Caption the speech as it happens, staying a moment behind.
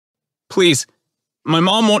Please, my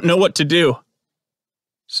mom won't know what to do."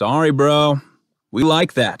 "Sorry, bro. We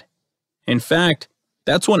like that. In fact,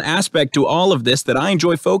 that's one aspect to all of this that I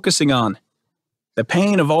enjoy focusing on. The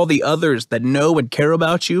pain of all the others that know and care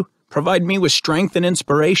about you provide me with strength and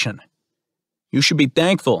inspiration. You should be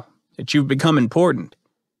thankful that you've become important.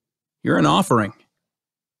 You're an offering."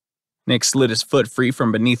 Nick slid his foot free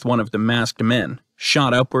from beneath one of the masked men,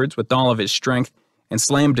 shot upwards with all of his strength, and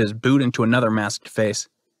slammed his boot into another masked face.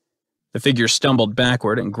 The figure stumbled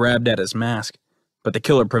backward and grabbed at his mask, but the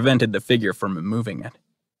killer prevented the figure from removing it.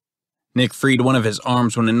 Nick freed one of his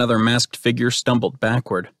arms when another masked figure stumbled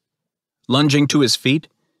backward. Lunging to his feet,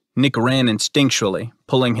 Nick ran instinctually,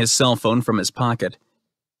 pulling his cell phone from his pocket.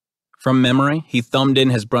 From memory, he thumbed in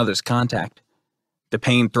his brother's contact. The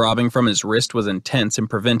pain throbbing from his wrist was intense and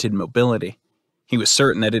prevented mobility. He was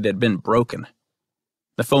certain that it had been broken.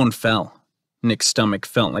 The phone fell. Nick's stomach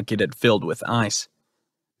felt like it had filled with ice.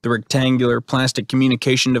 The rectangular plastic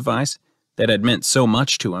communication device that had meant so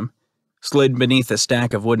much to him slid beneath a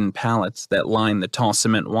stack of wooden pallets that lined the tall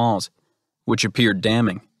cement walls, which appeared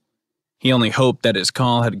damning. He only hoped that his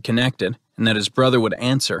call had connected and that his brother would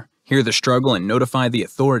answer, hear the struggle, and notify the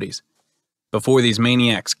authorities. Before these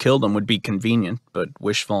maniacs killed him would be convenient, but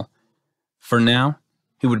wishful. For now,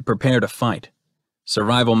 he would prepare to fight.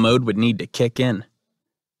 Survival mode would need to kick in.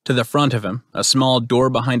 To the front of him, a small door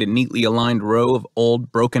behind a neatly aligned row of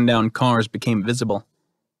old, broken-down cars became visible.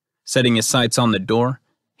 Setting his sights on the door,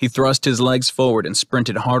 he thrust his legs forward and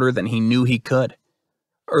sprinted harder than he knew he could.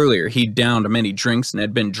 Earlier, he'd downed many drinks and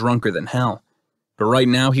had been drunker than hell, but right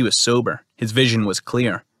now he was sober. His vision was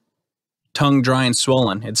clear. Tongue dry and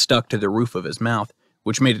swollen, it stuck to the roof of his mouth,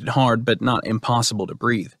 which made it hard but not impossible to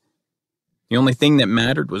breathe. The only thing that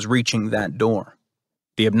mattered was reaching that door.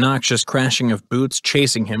 The obnoxious crashing of boots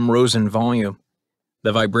chasing him rose in volume.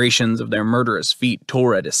 The vibrations of their murderous feet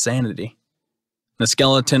tore at his sanity. The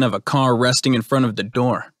skeleton of a car resting in front of the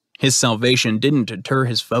door. His salvation didn't deter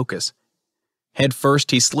his focus. Head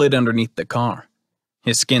first, he slid underneath the car.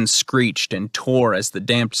 His skin screeched and tore as the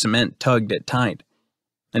damp cement tugged it tight.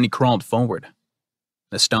 Then he crawled forward.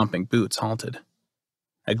 The stomping boots halted.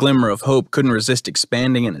 A glimmer of hope couldn't resist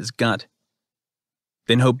expanding in his gut.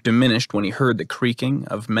 Then hope diminished when he heard the creaking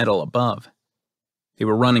of metal above. They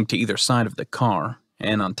were running to either side of the car,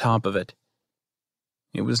 and on top of it.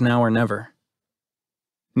 It was now or never.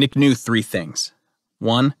 Nick knew 3 things.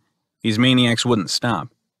 1, these maniacs wouldn't stop.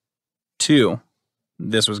 2,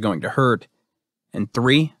 this was going to hurt. And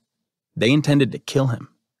 3, they intended to kill him.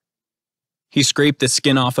 He scraped the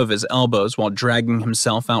skin off of his elbows while dragging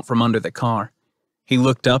himself out from under the car. He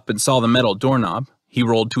looked up and saw the metal doorknob. He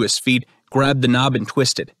rolled to his feet, grabbed the knob, and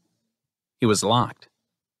twisted. It was locked.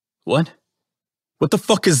 What? What the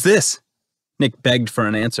fuck is this? Nick begged for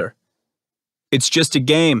an answer. It's just a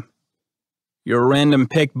game. You're a random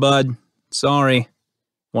pick, bud. Sorry,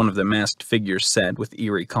 one of the masked figures said with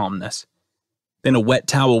eerie calmness. Then a wet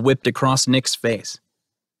towel whipped across Nick's face.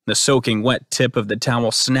 The soaking wet tip of the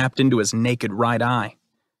towel snapped into his naked right eye.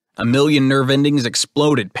 A million nerve endings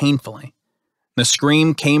exploded painfully. The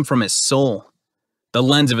scream came from his soul. The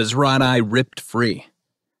lens of his right eye ripped free.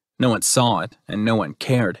 No one saw it, and no one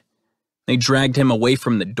cared. They dragged him away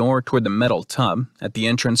from the door toward the metal tub at the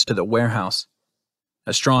entrance to the warehouse.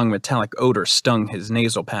 A strong metallic odor stung his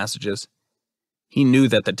nasal passages. He knew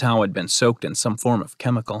that the towel had been soaked in some form of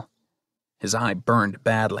chemical. His eye burned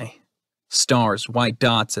badly. Stars, white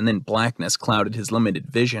dots, and then blackness clouded his limited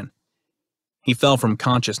vision. He fell from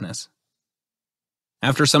consciousness.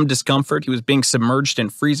 After some discomfort, he was being submerged in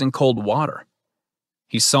freezing cold water.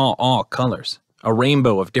 He saw all colors. A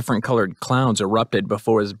rainbow of different colored clouds erupted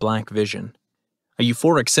before his black vision. A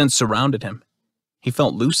euphoric sense surrounded him. He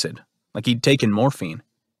felt lucid, like he'd taken morphine.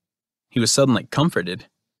 He was suddenly comforted.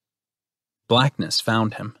 Blackness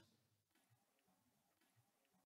found him.